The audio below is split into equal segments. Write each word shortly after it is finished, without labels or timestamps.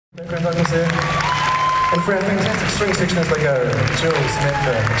Background vocals there. And for our fantastic string section as they go, Jules,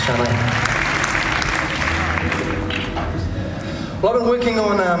 Samantha, Charmaine. Well, I've been working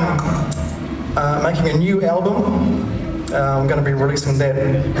on making a new album. I'm going to be releasing that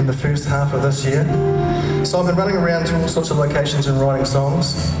in the first half of this year. So I've been running around to all sorts of locations and writing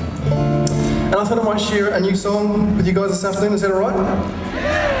songs. And I thought I might share a new song with you guys this afternoon. Is that alright?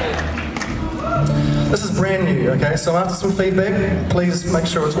 This is brand new, okay? So after some feedback, please make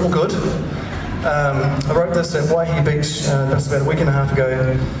sure it's all good. I wrote this at Waihi Beach just about a week and a half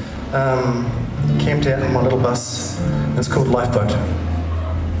ago. Camped out in my little bus. It's called Lifeboat.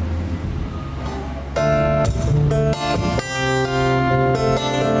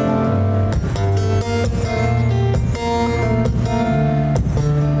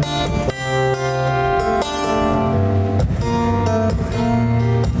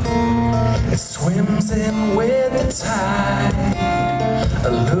 In with the tide,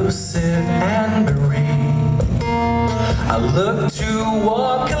 elusive and bereaved. I look to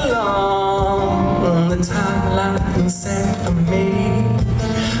walk along the timeline set for me,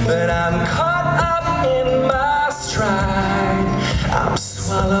 but I'm caught up in my stride. I'm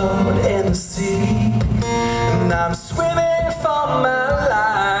swallowed in the sea, and I'm swimming for my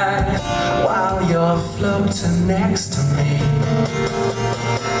life while you're floating next to me.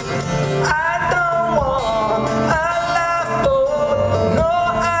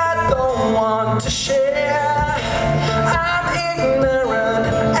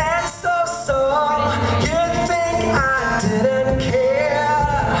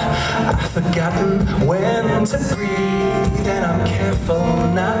 Forgotten when to breathe, and I'm careful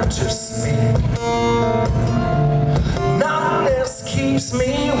not to speak. Numbness keeps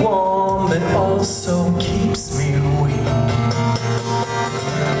me warm, but also keeps me weak.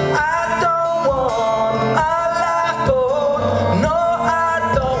 I don't want a lifeboat, no,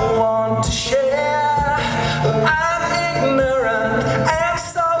 I don't want to share. I'm ignorant and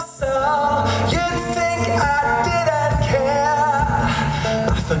so you'd think I didn't care.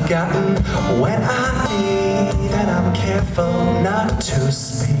 I've forgotten when I need, and I'm careful not to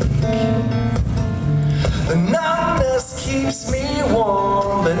speak. The numbness keeps me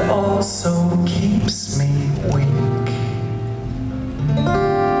warm, but also keeps me weak.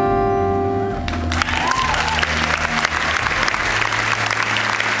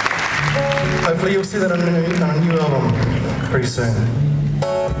 Hopefully you'll see that on a new album pretty soon.